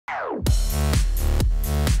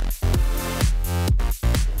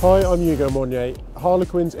Hi, I'm Ugo Monye,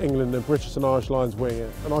 Harlequins England and British and Irish Lions winger,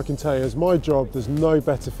 and I can tell you, as my job, there's no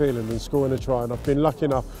better feeling than scoring a try, and I've been lucky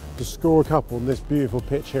enough to score a couple on this beautiful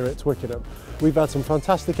pitch here at Twickenham. We've had some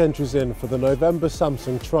fantastic entries in for the November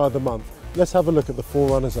Samsung Try of the Month. Let's have a look at the 4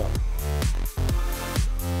 runners-up.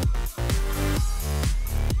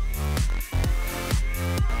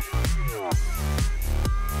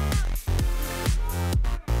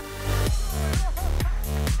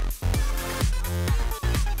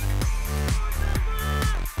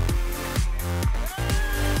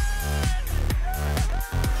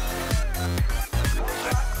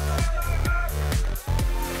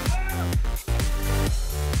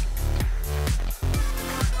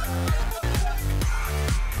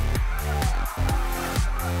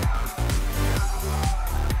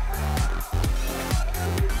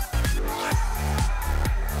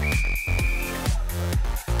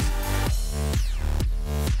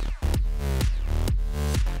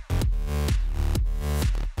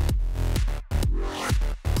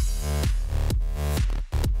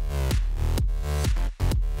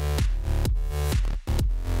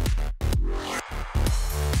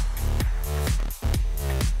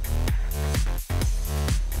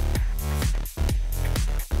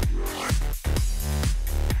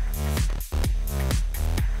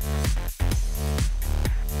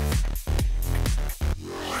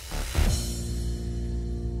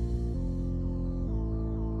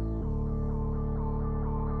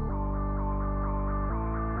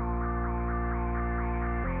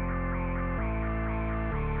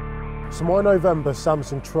 So my November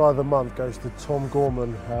Samsung Try of the Month goes to Tom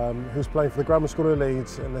Gorman, who's playing for the Grammar School of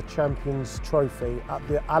Leeds in the Champions Trophy at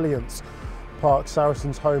the Allianz Park,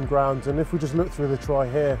 Saracens' home ground. And if we just look through the try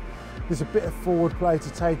here, there's a bit of forward play to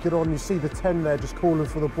take it on. You see the 10 there just calling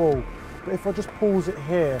for the ball. But if I just pause it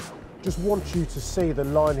here, just want you to see the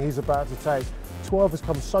line he's about to take. 12 has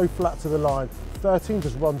come so flat to the line, 13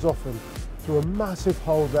 just runs off him through a massive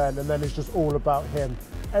hole then, and then it's just all about him.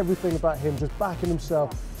 Everything about him, just backing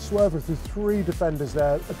himself, swerving through 3 defenders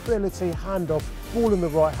there, ability, handoff, ball in the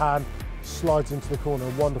right hand, slides into the corner,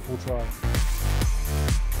 wonderful try.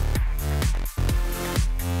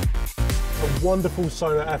 A wonderul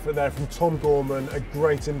solo effort there from Tom Gorman, a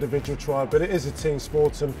great individual try, but it is a team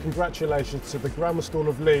sport, and congratulations to the Grammar School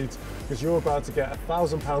of Leeds, because you're about to get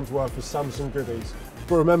 £1,000 worth of Samsung goodies.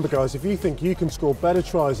 But remember guys, if you think you can score better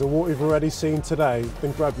tries than what we've already seen today,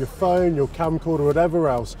 then grab your phone, your camcorder, whatever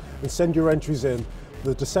else, and send your entries in.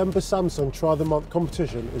 The December Samsung Try of the Month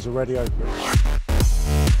competition is already open.